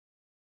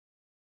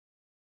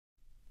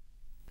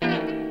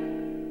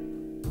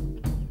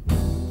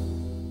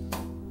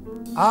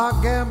I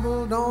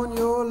gambled on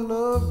your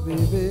love,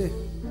 baby,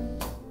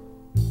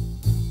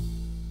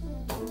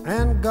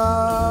 and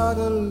got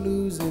a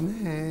losing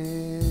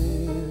hand.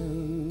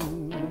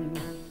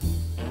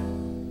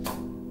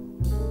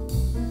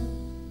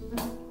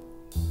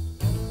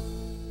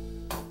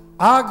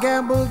 I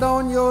gambled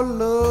on your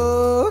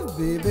love,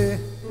 baby,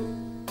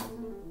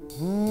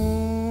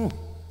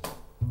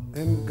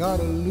 and got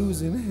a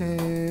losing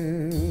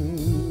hand.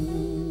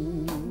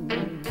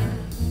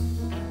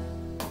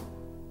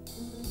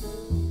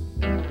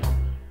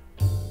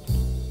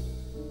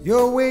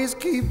 Your ways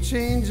keep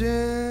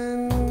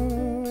changing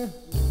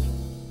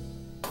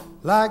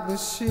like the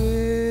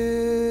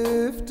shifting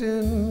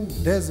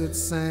desert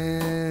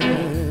sand.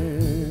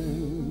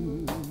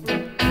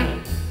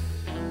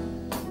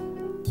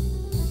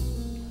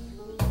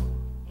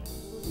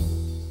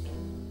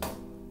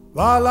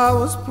 While I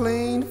was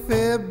playing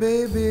fair,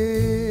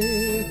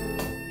 baby,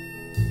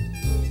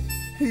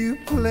 you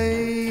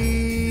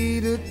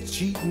played a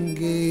cheating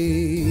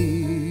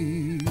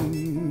game.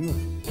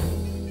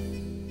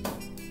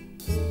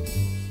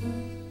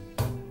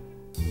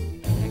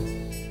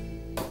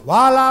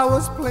 While I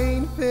was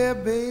playing fair,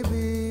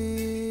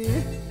 baby,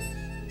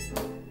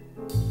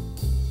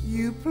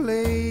 you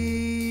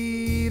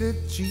played a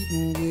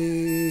cheating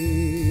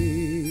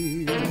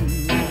game.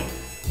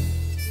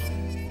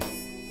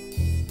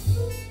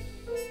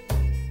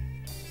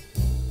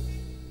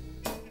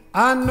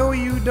 I know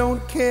you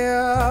don't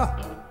care,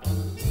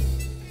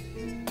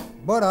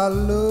 but I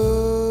love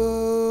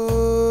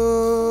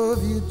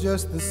you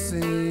just the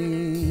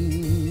same.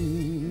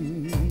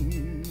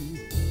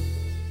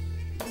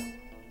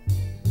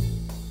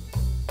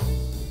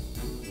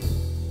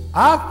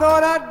 I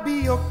thought I'd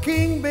be your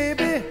king,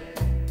 baby.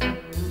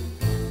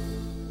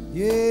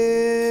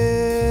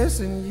 Yes,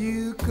 and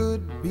you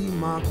could be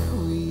my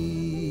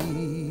queen.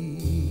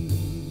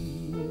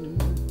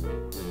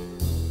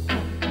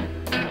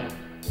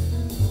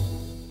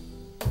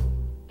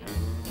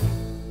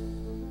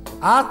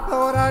 I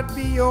thought I'd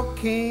be your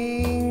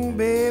king,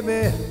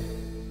 baby.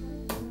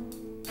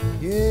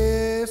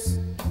 Yes,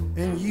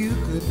 and you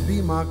could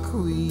be my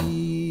queen.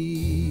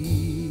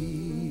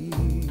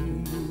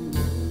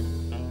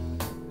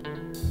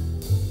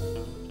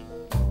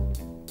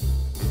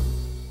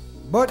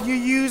 But you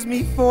used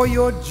me for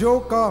your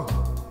joker,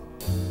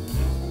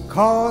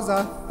 'cause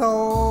I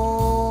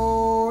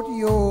thought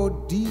your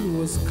deal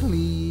was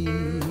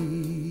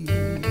clean.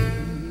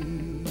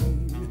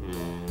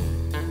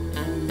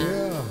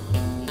 Yeah.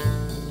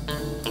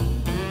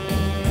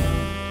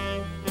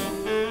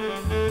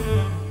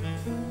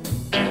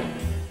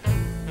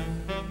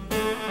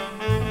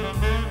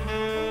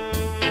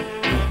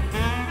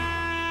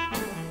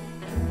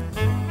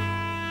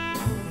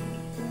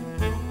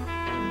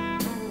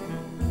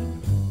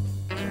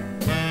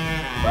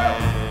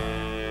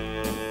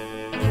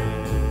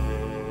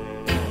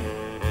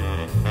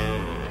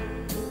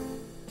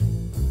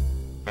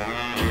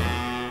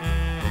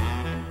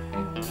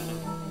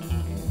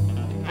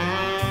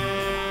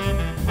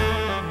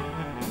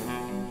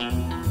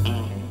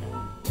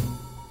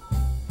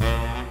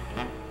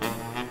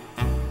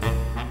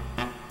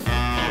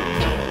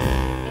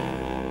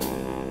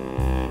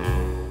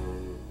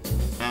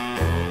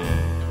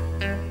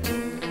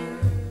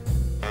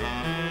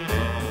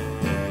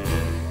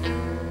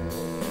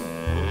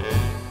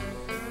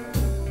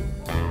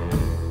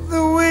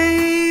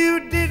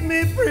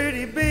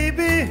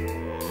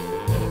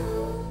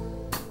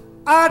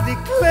 I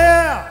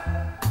declare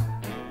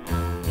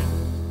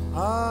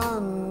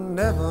I'll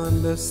never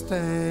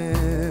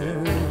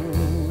understand.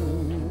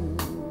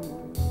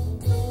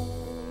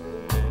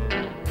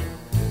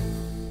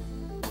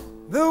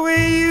 The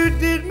way you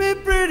did me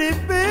pretty,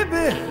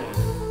 baby.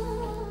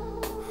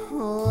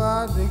 Oh,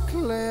 I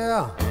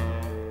declare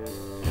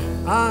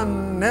I'll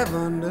never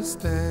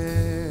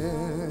understand.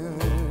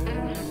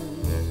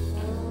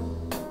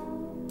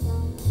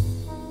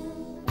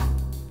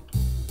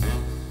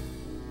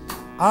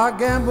 I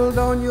gambled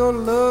on your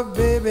love,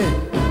 baby.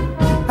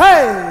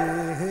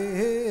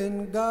 Hey,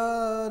 and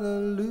got a